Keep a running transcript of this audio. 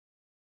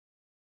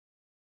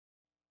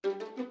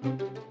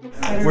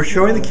We're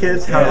showing the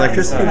kids how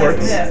electricity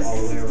works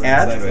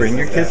at Bring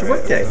Your Kids to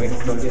Work Day.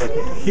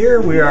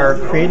 Here we are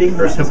creating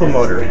a simple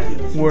motor.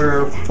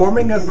 We're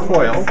forming a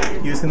coil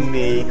using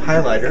the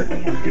highlighter.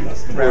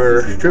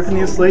 We're stripping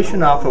the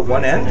insulation off of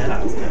one end.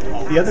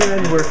 The other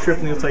end we're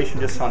stripping the insulation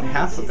just on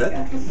half of it.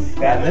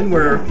 And then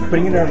we're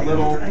putting in our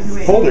little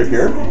holder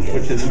here,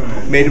 which is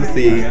made with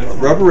the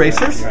rubber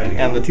racers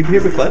and the two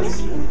paper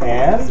clips.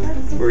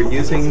 And we're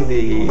using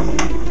the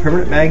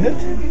permanent magnet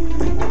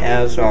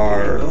as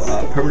our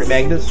permanent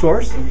magnet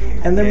source,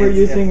 and then we're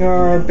using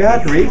our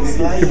battery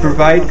to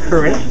provide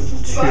current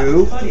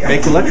to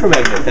make the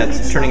electromagnet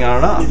that's turning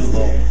on and off.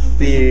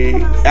 The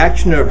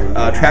action of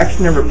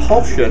traction and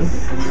repulsion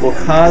will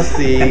cause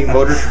the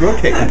motor to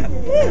rotate.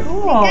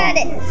 Cool. Got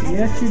it.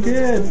 Yes, you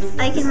did.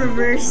 I can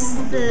reverse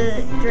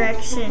the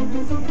direction.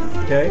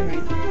 Okay.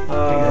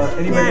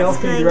 Anybody else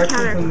can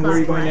directions on where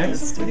you're going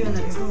next? We're doing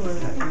the tour.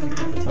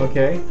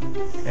 Okay.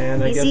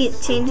 And I You guess see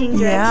it changing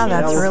direction? Yeah,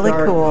 that's really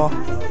cool.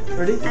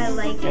 Ready? I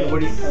like it.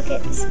 What do you Look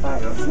at the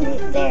sparks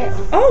right there.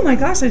 Oh my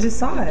gosh, I just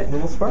saw it.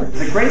 Little sparks.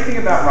 The great thing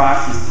about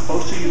rocks is the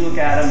closer you look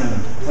at them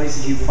and the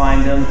places you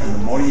find them and the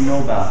more you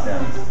know about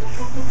them,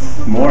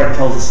 the more it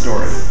tells a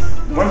story.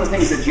 One of the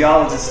things that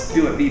geologists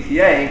do at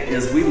BPA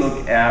is we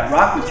look at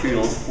rock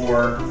materials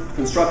for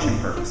construction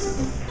purposes.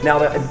 Now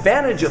the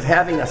advantage of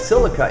having a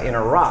silica in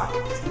a rock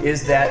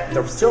is that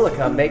the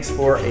silica makes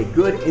for a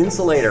good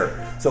insulator.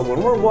 So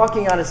when we're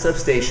walking on a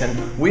substation,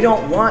 we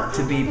don't want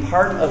to be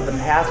part of the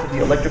path of the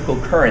electrical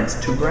currents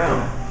to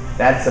ground.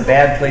 That's a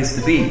bad place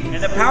to be.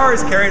 And the power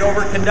is carried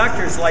over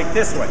conductors like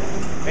this one.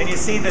 And you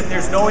see that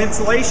there's no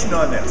insulation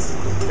on this.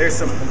 There's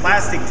some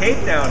plastic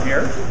tape down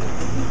here,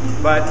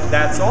 but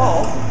that's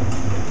all.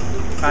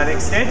 An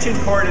extension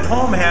cord at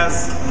home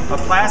has a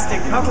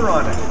plastic cover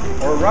on it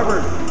or a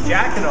rubber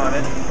jacket on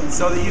it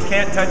so that you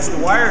can't touch the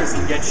wires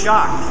and get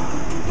shocked.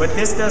 But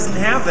this doesn't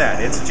have that.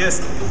 It's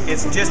just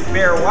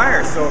bare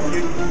wire. So if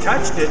you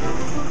touched it,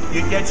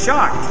 you'd get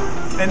shocked.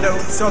 And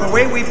so the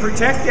way we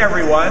protect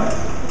everyone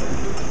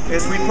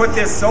is we put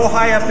this so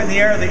high up in the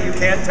air that you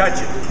can't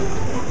touch it.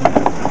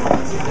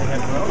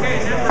 Okay,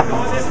 then we're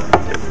going this.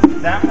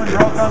 That one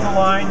broke on the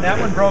line. That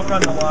one broke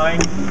on the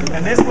line,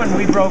 and this one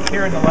we broke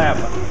here in the lab.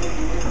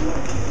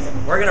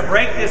 We're going to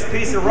break this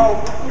piece of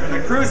rope.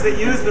 The crews that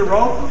use the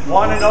rope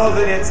want to know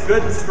that it's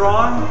good and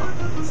strong.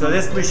 So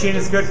this machine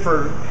is good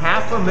for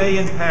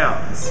 500,000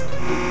 pounds.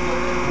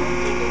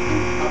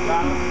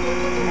 About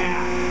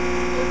half.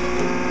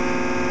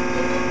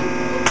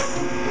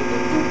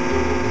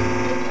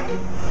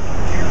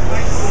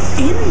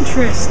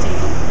 Interesting.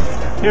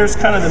 Here's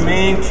kind of the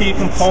main key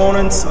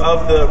components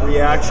of the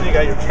reaction. You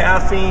got your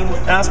caffeine,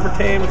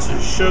 aspartame, which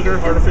is sugar,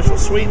 artificial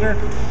sweetener,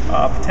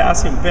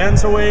 potassium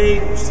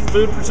benzoate, which is a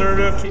food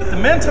preservative. The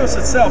Mentos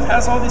itself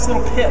has all these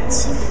little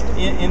pits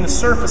in the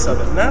surface of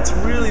it, and that's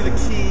really the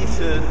key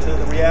to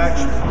the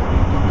reaction.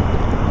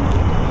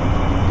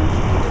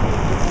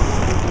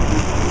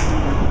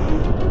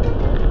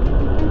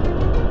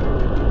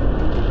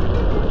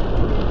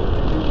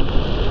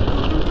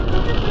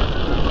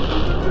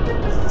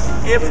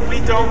 If we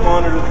don't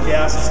monitor the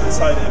gases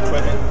inside the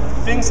equipment,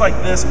 things like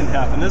this can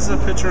happen. This is a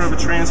picture of a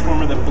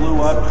transformer that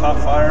blew up, caught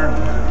fire,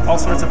 and all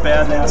sorts of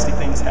bad, nasty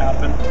things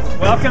happen.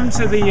 Welcome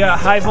to the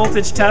high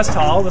voltage test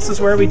hall. This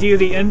is where we do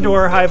the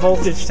indoor high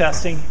voltage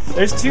testing.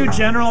 There's two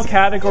general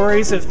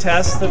categories of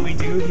tests that we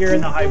do here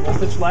in the high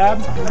voltage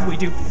lab. We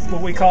do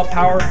what we call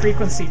power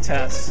frequency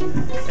tests.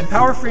 And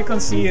power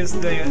frequency is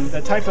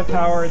the type of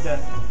power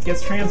that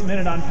gets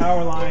transmitted on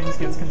power lines,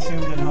 gets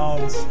consumed in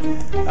homes.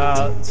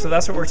 So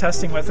that's what we're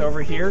testing with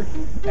over here.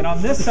 And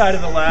on this side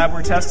of the lab,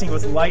 we're testing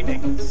with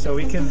lightning. So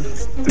we can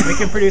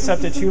produce up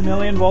to 2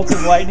 million volts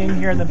of lightning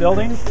here in the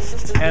building,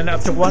 and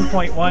up to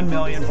 1.1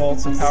 million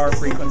volts of power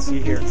frequency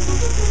here.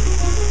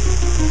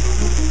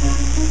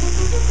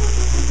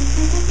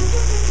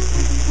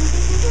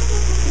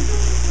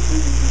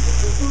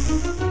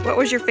 What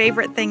was your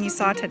favorite thing you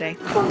saw today?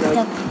 The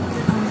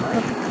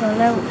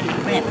Coca-Cola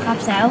when it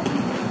pops out.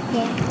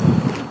 Yeah.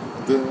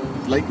 The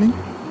lightning?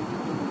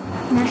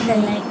 Not the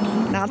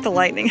lightning. Not the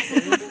lightning.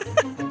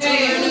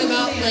 Learn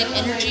about like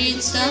energy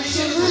and stuff.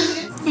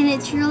 And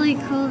it's really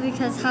cool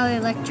because how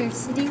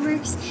electricity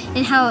works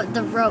and how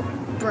the rope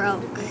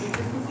broke.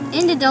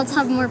 And adults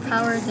have more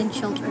power than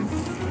children.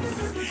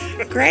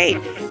 Great.